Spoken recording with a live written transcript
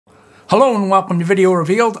Hello and welcome to Video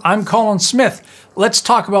Revealed. I'm Colin Smith. Let's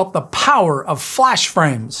talk about the power of flash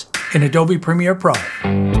frames in Adobe Premiere Pro.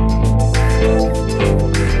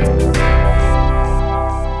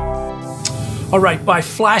 All right, by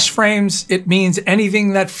flash frames, it means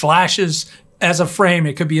anything that flashes as a frame.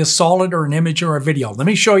 It could be a solid or an image or a video. Let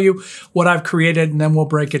me show you what I've created and then we'll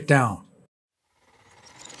break it down.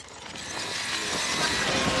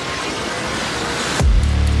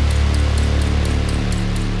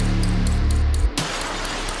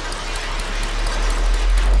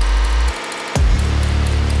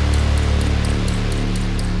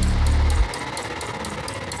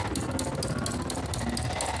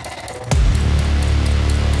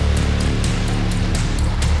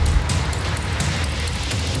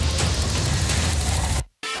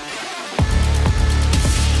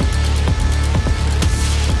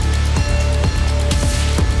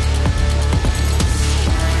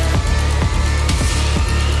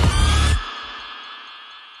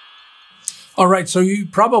 All right, so you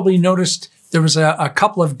probably noticed there was a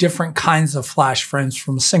couple of different kinds of flash frames,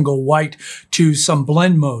 from single white to some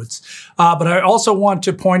blend modes. But I also want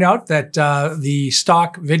to point out that the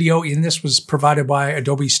stock video in this was provided by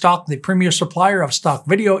Adobe Stock, the premier supplier of stock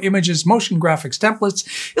video, images, motion graphics,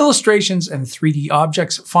 templates, illustrations, and 3D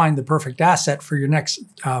objects. Find the perfect asset for your next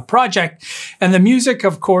project. And the music,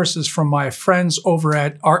 of course, is from my friends over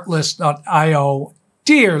at Artlist.io.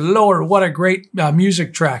 Dear Lord, what a great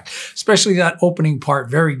music track, especially that opening part,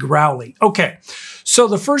 very growly. Okay, so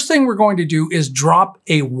the first thing we're going to do is drop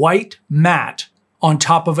a white matte on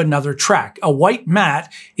top of another track. A white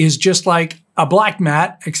matte is just like a black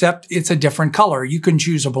matte, except it's a different color. You can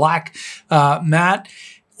choose a black matte,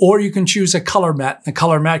 or you can choose a color matte. The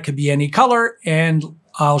color matte could be any color, and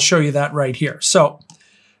I'll show you that right here. So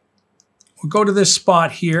we'll go to this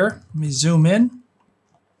spot here. Let me zoom in.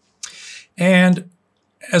 And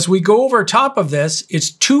as we go over top of this,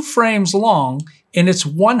 it's 2 frames long and it's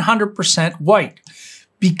 100% white.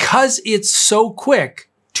 Because it's so quick,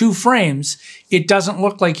 2 frames, it doesn't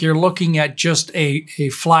look like you're looking at just a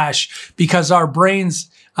flash, because our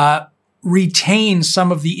brains retain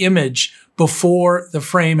some of the image before the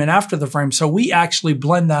frame and after the frame. So we actually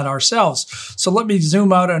blend that ourselves. So let me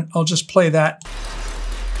zoom out and I'll just play that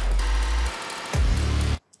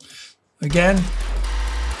again.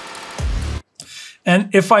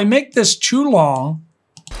 And if I make this too long,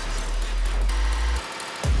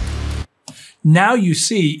 now you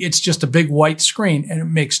see it's just a big white screen and it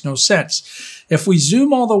makes no sense. If we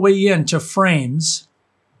zoom all the way into frames,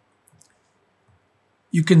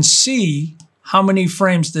 you can see how many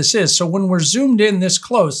frames this is. So when we're zoomed in this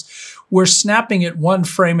close, we're snapping it 1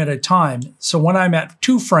 frame at a time. So when I'm at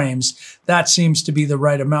 2 frames, that seems to be the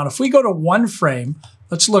right amount. If we go to 1 frame,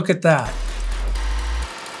 let's look at that.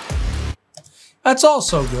 That's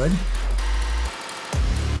also good.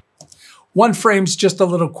 1 frame's just a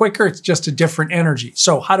little quicker. It's just a different energy.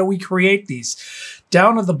 So how do we create these?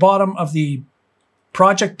 Down at the bottom of the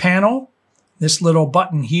project panel, this little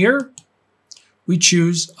button here, we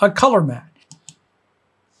choose a color matte.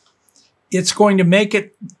 It's going to make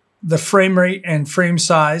it the frame rate and frame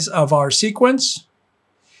size of our sequence.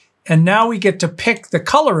 And now we get to pick the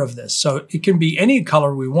color of this. So it can be any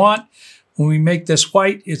color we want. When we make this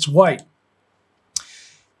white, it's white.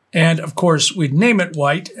 And of course, we'd name it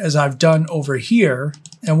white, as I've done over here.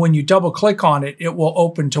 And when you double click on it, it will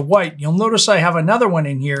open to white. You'll notice I have another one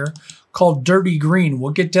in here called Dirty Green.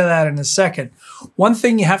 We'll get to that in a second. One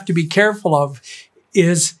thing you have to be careful of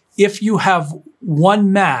is if you have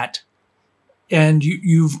one matte and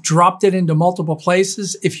you've dropped it into multiple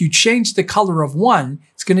places, if you change the color of one,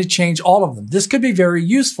 it's going to change all of them. This could be very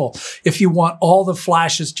useful if you want all the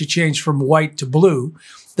flashes to change from white to blue.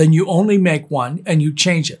 Then you only make one and you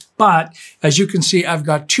change it. But as you can see, I've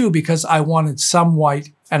got 2 because I wanted some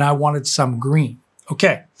white and I wanted some green.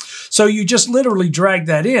 Okay, so you just literally drag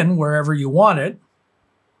that in wherever you want it.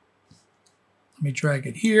 Let me drag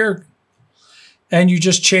it here. And you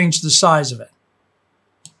just change the size of it.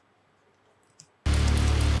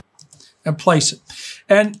 And place it.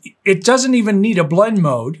 And it doesn't even need a blend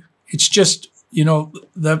mode. It's just, you know,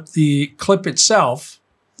 the clip itself.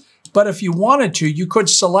 But if you wanted to, you could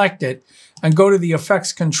select it and go to the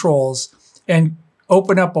effects controls and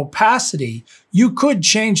open up opacity. You could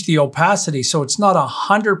change the opacity so it's not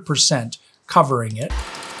 100% covering it.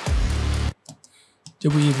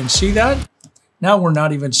 Did we even see that? Now we're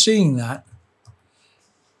not even seeing that.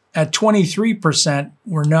 At 23%,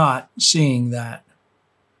 we're not seeing that.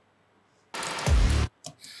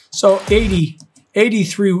 So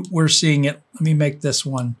 83, we're seeing it. Let me make this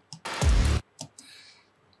one.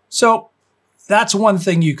 So that's one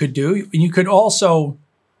thing you could do. You could also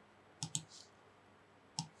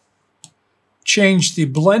change the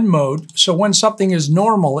blend mode. So when something is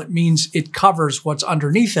normal, it means it covers what's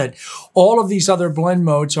underneath it. All of these other blend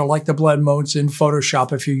modes are like the blend modes in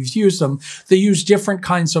Photoshop. If you've used them, they use different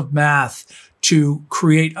kinds of math to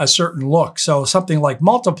create a certain look. So something like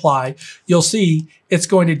multiply, you'll see it's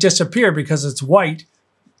going to disappear because it's white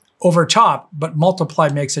over top, but multiply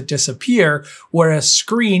makes it disappear, whereas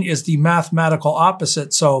screen is the mathematical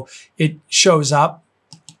opposite, so it shows up.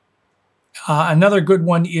 Another good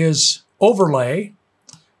one is overlay,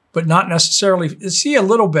 but not necessarily, see a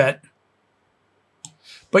little bit,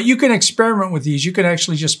 but you can experiment with these. You can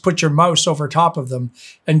actually just put your mouse over top of them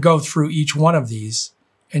and go through each one of these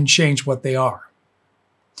and change what they are.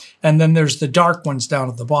 And then there's the dark ones down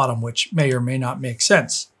at the bottom, which may or may not make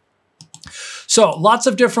sense. So lots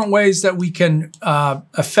of different ways that we can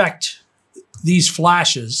affect these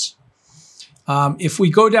flashes. If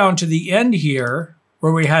we go down to the end here,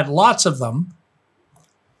 where we had lots of them,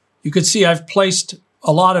 you can see I've placed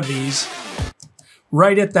a lot of these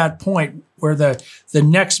right at that point where the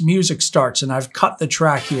next music starts, and I've cut the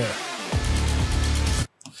track here.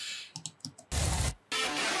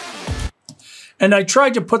 And I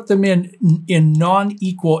tried to put them in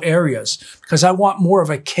non-equal areas because I want more of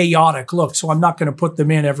a chaotic look. So I'm not going to put them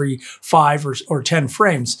in every 5 or 10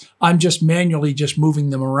 frames. I'm just manually just moving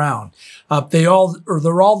them around. They're all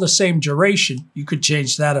the same duration. You could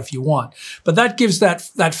change that if you want. But that gives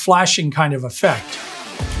that flashing kind of effect.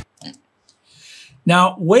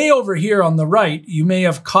 Now, way over here on the right, you may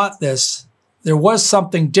have caught this. There was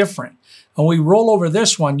something different. When we roll over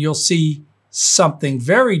this one, you'll see something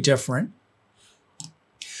very different.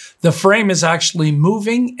 The frame is actually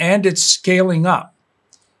moving and it's scaling up.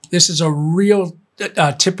 This is a real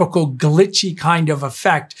typical glitchy kind of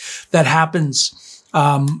effect that happens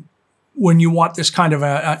when you want this kind of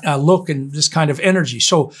a look and this kind of energy.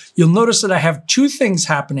 So you'll notice that I have two things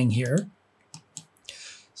happening here.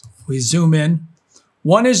 We zoom in.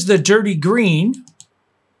 One is the dirty green.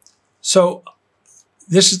 So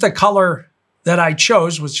this is the color that I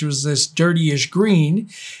chose, which was this dirtyish green.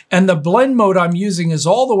 And the blend mode I'm using is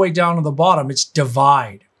all the way down to the bottom. It's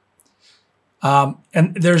divide. And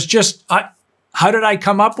there's just, how did I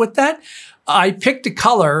come up with that? I picked a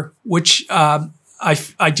color, which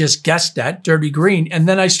I just guessed at, dirty green. And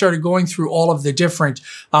then I started going through all of the different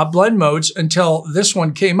blend modes until this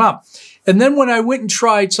one came up. And then when I went and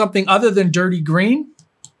tried something other than dirty green,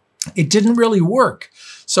 it didn't really work.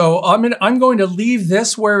 So I'm going to leave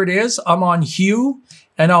this where it is. I'm on hue,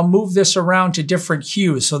 and I'll move this around to different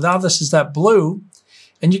hues. So now this is that blue,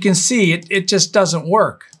 and you can see it just doesn't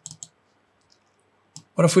work.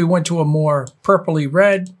 What if we went to a more purpley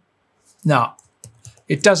red? No,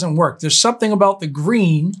 it doesn't work. There's something about the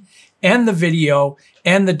green and the video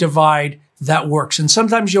and the divide that works. And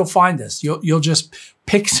sometimes you'll find this. You'll just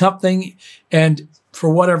pick something, and for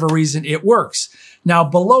whatever reason, it works. Now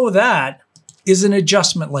below that is an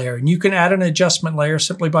adjustment layer, and you can add an adjustment layer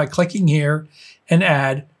simply by clicking here and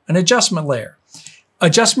add an adjustment layer.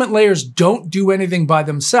 Adjustment layers don't do anything by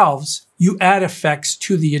themselves. You add effects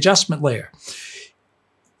to the adjustment layer.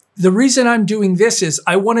 The reason I'm doing this is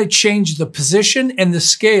I want to change the position and the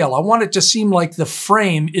scale. I want it to seem like the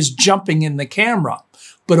frame is jumping in the camera,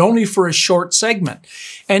 but only for a short segment.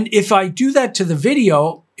 And if I do that to the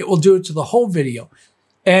video, it will do it to the whole video.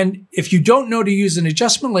 And if you don't know to use an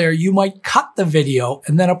adjustment layer, you might cut the video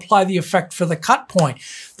and then apply the effect for the cut point.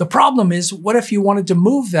 The problem is, what if you wanted to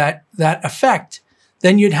move that effect?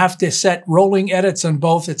 Then you'd have to set rolling edits on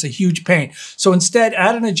both. It's a huge pain. So instead,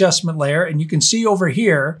 add an adjustment layer, and you can see over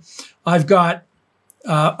here, I've got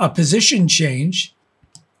a position change.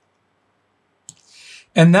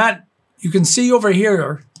 And that, you can see over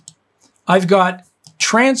here, I've got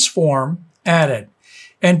transform added.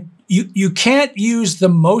 And you can't use the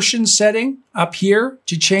motion setting up here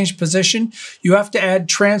to change position. You have to add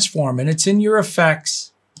transform, and it's in your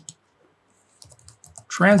effects.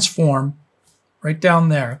 Transform, right down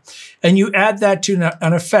there. And you add that to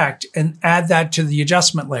an effect and add that to the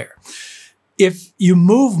adjustment layer. If you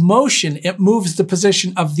move motion, it moves the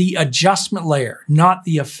position of the adjustment layer, not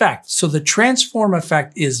the effect. So the transform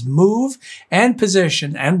effect is move and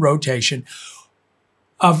position and rotation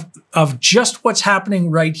of just what's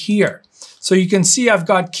happening right here. So you can see I've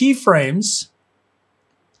got keyframes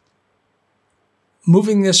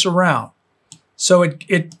moving this around. So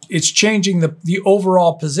it's changing the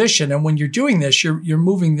overall position. And when you're doing this, you're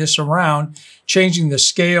moving this around, changing the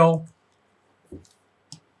scale.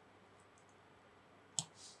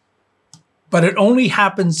 But it only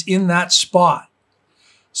happens in that spot.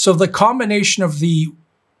 So the combination of the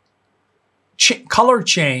color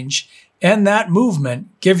change and that movement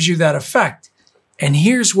gives you that effect. And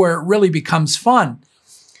here's where it really becomes fun.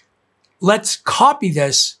 Let's copy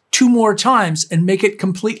this 2 more times and make it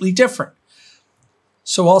completely different.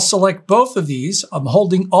 So I'll select both of these. I'm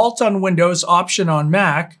holding Alt on Windows, Option on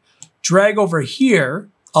Mac, drag over here.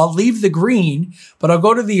 I'll leave the green, but I'll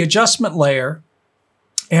go to the adjustment layer,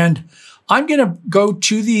 and I'm going to go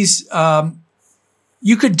to these.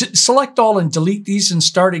 You could select all and delete these and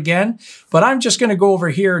start again, but I'm just going to go over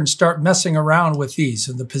here and start messing around with these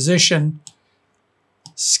and the position,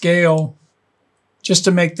 scale, just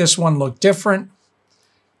to make this one look different.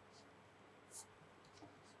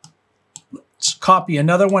 Let's copy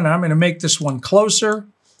another one. I'm going to make this one closer.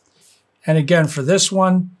 And again, for this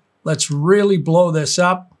one, let's really blow this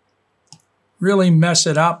up, really mess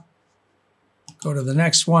it up. Go to the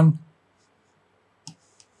next one.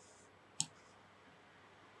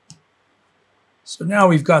 So now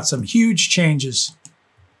we've got some huge changes.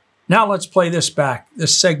 Now let's play this back,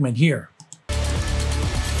 this segment here.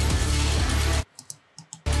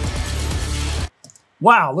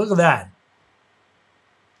 Wow, look at that.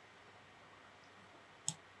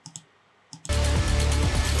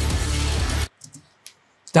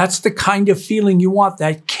 That's the kind of feeling you want,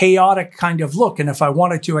 that chaotic kind of look. And if I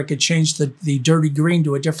wanted to, I could change the dirty green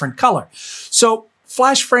to a different color. So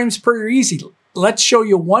flash frames pretty easy. Let's show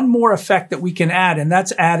you one more effect that we can add, and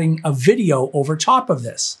that's adding a video over top of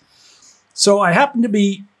this. So I happen to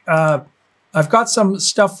be, I've got some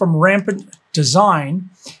stuff from Rampant Design,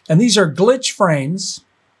 and these are glitch frames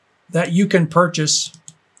that you can purchase.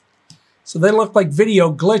 So they look like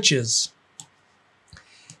video glitches.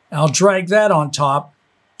 I'll drag that on top.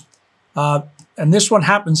 And this one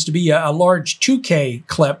happens to be a large 2K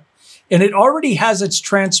clip, and it already has its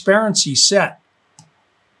transparency set.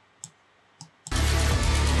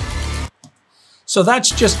 So that's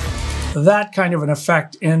just that kind of an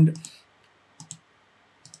effect. And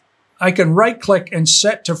I can right click and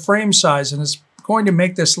set to frame size, and it's going to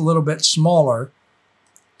make this a little bit smaller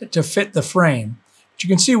to fit the frame. But you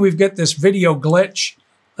can see we've got this video glitch.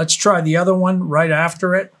 Let's try the other one right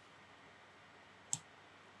after it.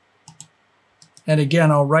 And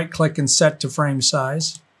again, I'll right click and set to frame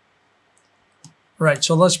size. All right,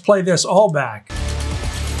 so let's play this all back.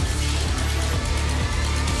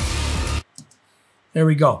 There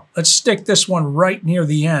we go. Let's stick this one right near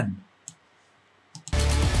the end.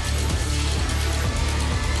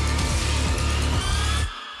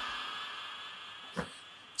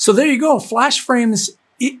 So there you go. Flash frames,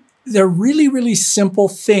 they're really, really simple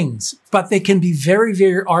things, but they can be very,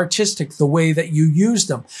 very artistic the way that you use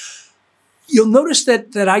them. You'll notice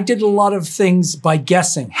that I did a lot of things by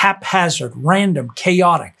guessing, haphazard, random,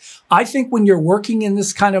 chaotic. I think when you're working in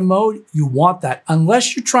this kind of mode, you want that,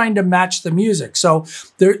 unless you're trying to match the music. So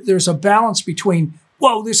there's a balance between,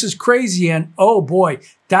 whoa, this is crazy, and oh boy,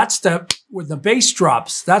 that's when the bass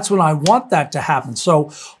drops. That's when I want that to happen.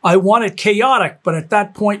 So I want it chaotic, but at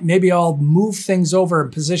that point, maybe I'll move things over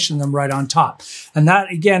and position them right on top. And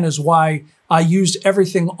that, again, is why I used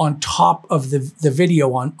everything on top of the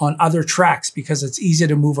video on other tracks, because it's easy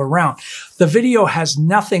to move around. The video has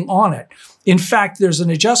nothing on it. In fact, there's an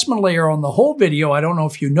adjustment layer on the whole video, I don't know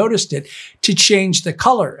if you noticed it, to change the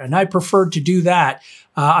color. And I preferred to do that.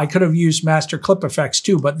 I could have used master clip effects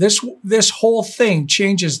too, but this whole thing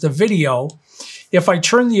changes the video. If I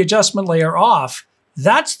turn the adjustment layer off,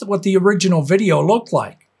 that's what the original video looked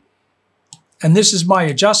like. And this is my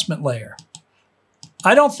adjustment layer.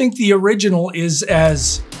 I don't think the original is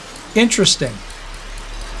as interesting.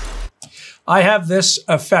 I have this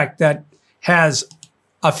effect that has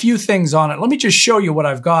a few things on it. Let me just show you what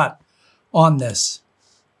I've got on this.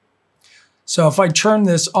 So if I turn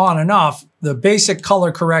this on and off, the basic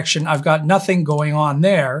color correction, I've got nothing going on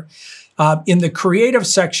there. In the creative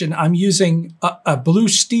section, I'm using a blue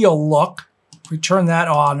steel look. If we turn that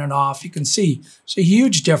on and off, you can see it's a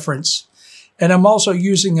huge difference. And I'm also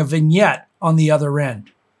using a vignette on the other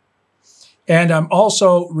end. And I'm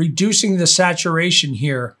also reducing the saturation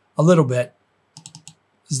here a little bit,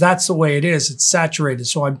 because that's the way it is. It's saturated.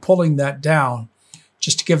 So I'm pulling that down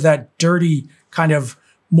just to give that dirty kind of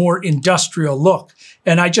more industrial look.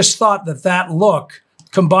 And I just thought that that look,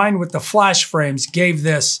 combined with the flash frames, gave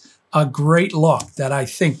this a great look that I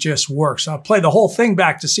think just works. I'll play the whole thing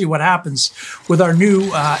back to see what happens with our new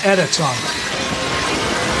edits on it.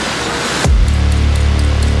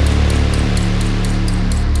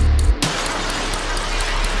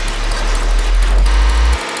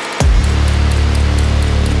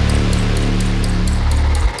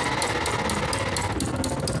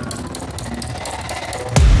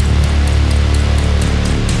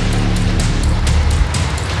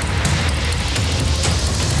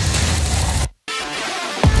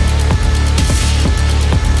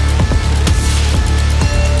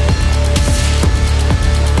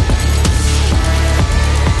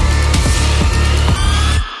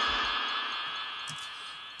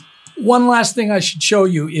 One last thing I should show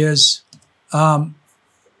you is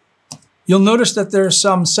you'll notice that there are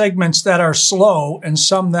some segments that are slow and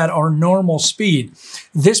some that are normal speed.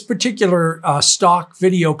 This particular stock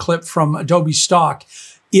video clip from Adobe Stock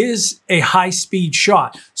is a high-speed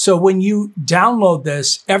shot. So when you download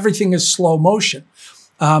this, everything is slow motion.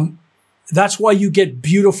 That's why you get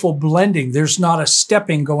beautiful blending. There's not a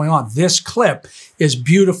stepping going on. This clip is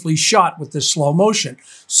beautifully shot with the slow motion.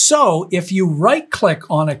 So if you right-click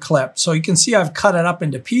on a clip, so you can see I've cut it up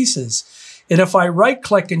into pieces, and if I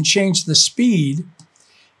right-click and change the speed,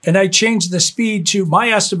 and I change the speed to, my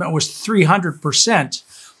estimate was 300%,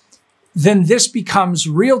 then this becomes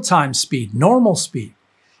real-time speed, normal speed.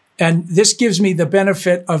 And this gives me the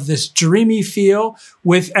benefit of this dreamy feel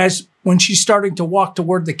with, as when she's starting to walk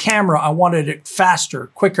toward the camera, I wanted it faster,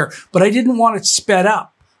 quicker, but I didn't want it sped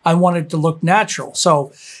up. I wanted it to look natural.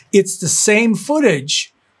 So it's the same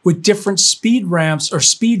footage with different speed ramps or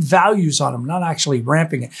speed values on them, not actually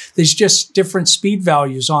ramping it. There's just different speed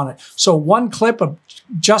values on it. So one clip,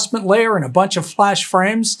 adjustment layer and a bunch of flash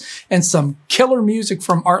frames and some killer music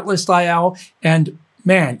from Artlist.io. And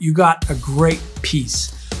man, you got a great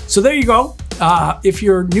piece. So there you go. If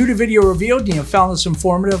you're new to Video Revealed and you found this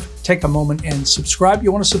informative, take a moment and subscribe.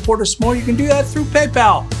 You want to support us more, you can do that through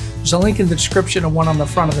PayPal. There's a link in the description and one on the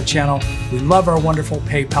front of the channel. We love our wonderful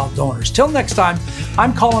PayPal donors. Till next time,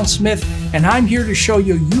 I'm Colin Smith, and I'm here to show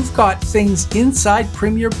you you've got things inside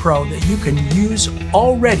Premiere Pro that you can use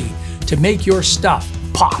already to make your stuff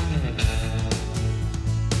pop.